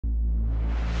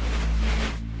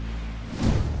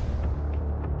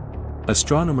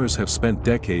Astronomers have spent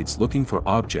decades looking for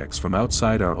objects from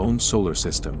outside our own solar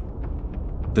system.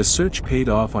 The search paid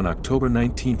off on October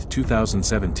 19,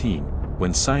 2017,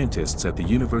 when scientists at the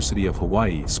University of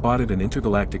Hawaii spotted an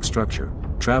intergalactic structure,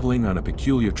 traveling on a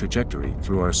peculiar trajectory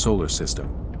through our solar system.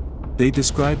 They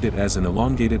described it as an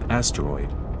elongated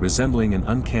asteroid, resembling an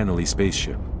uncannily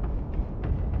spaceship.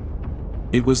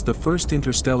 It was the first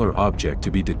interstellar object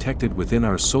to be detected within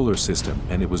our solar system,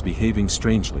 and it was behaving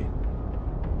strangely.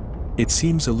 It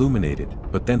seems illuminated,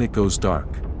 but then it goes dark.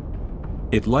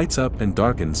 It lights up and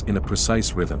darkens in a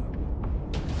precise rhythm.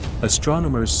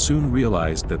 Astronomers soon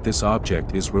realized that this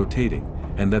object is rotating,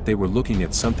 and that they were looking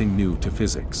at something new to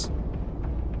physics.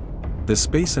 The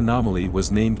space anomaly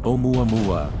was named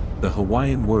Oumuamua, the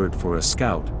Hawaiian word for a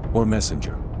scout, or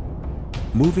messenger.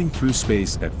 Moving through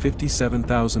space at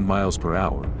 57,000 miles per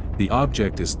hour, the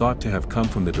object is thought to have come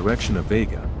from the direction of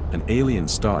Vega, an alien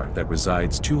star that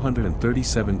resides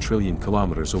 237 trillion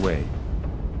kilometers away.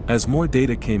 As more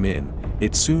data came in,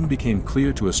 it soon became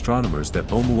clear to astronomers that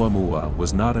Oumuamua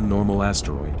was not a normal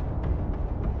asteroid.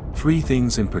 Three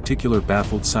things in particular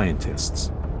baffled scientists.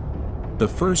 The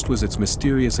first was its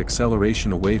mysterious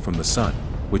acceleration away from the Sun,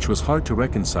 which was hard to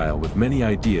reconcile with many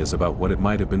ideas about what it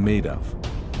might have been made of.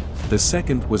 The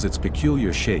second was its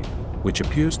peculiar shape, which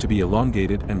appears to be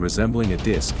elongated and resembling a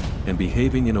disk, and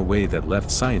behaving in a way that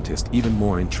left scientists even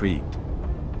more intrigued.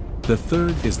 The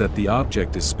third is that the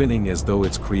object is spinning as though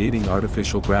it's creating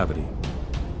artificial gravity.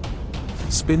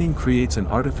 Spinning creates an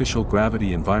artificial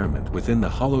gravity environment within the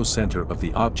hollow center of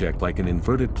the object, like an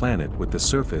inverted planet with the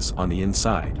surface on the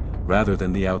inside, rather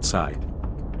than the outside.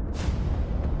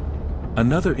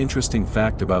 Another interesting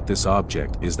fact about this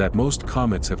object is that most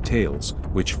comets have tails,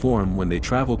 which form when they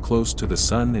travel close to the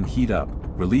Sun and heat up,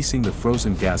 releasing the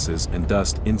frozen gases and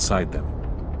dust inside them.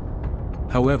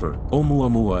 However,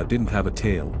 Oumuamua didn't have a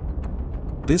tail.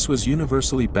 This was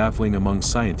universally baffling among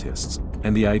scientists,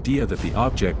 and the idea that the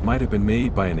object might have been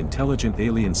made by an intelligent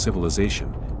alien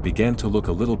civilization began to look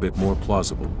a little bit more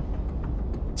plausible.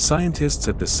 Scientists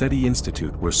at the SETI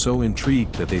Institute were so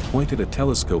intrigued that they pointed a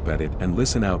telescope at it and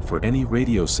listened out for any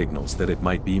radio signals that it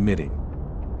might be emitting.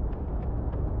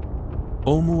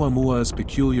 Oumuamua's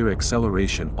peculiar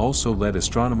acceleration also led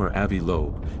astronomer Avi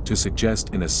Loeb to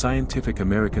suggest in a Scientific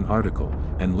American article,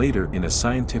 and later in a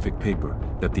scientific paper,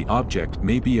 that the object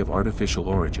may be of artificial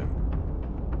origin.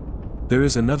 There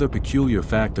is another peculiar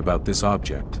fact about this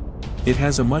object. It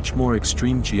has a much more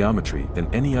extreme geometry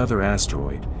than any other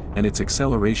asteroid, and its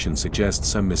acceleration suggests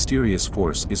some mysterious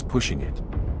force is pushing it.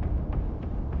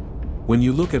 When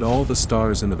you look at all the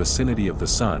stars in the vicinity of the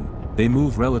Sun, they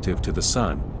move relative to the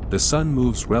Sun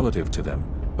moves relative to them,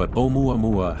 but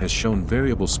Oumuamua has shown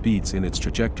variable speeds in its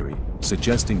trajectory,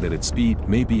 suggesting that its speed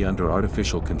may be under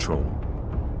artificial control.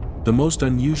 The most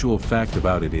unusual fact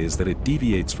about it is that it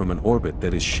deviates from an orbit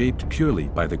that is shaped purely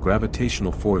by the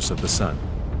gravitational force of the Sun.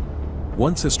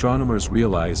 Once astronomers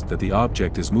realized that the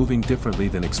object is moving differently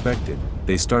than expected,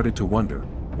 they started to wonder,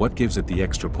 what gives it the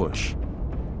extra push?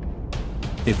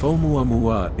 If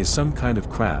Oumuamua is some kind of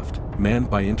craft, manned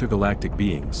by intergalactic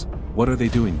beings, what are they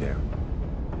doing there?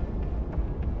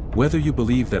 Whether you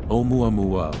believe that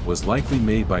Oumuamua was likely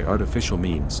made by artificial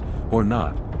means, or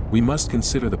not, we must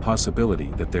consider the possibility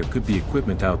that there could be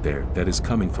equipment out there that is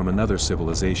coming from another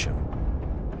civilization.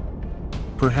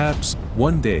 Perhaps,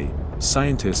 one day,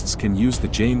 scientists can use the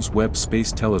James Webb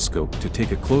Space Telescope to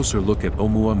take a closer look at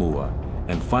Oumuamua,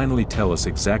 and finally tell us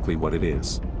exactly what it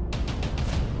is.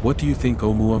 What do you think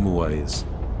Oumuamua is?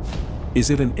 Is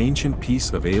it an ancient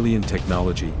piece of alien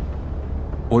technology?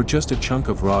 Or just a chunk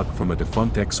of rock from a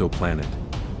defunct exoplanet?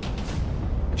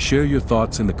 Share your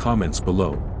thoughts in the comments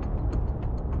below.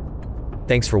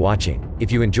 Thanks for watching.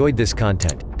 If you enjoyed this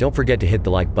content, don't forget to hit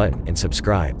the like button and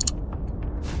subscribe.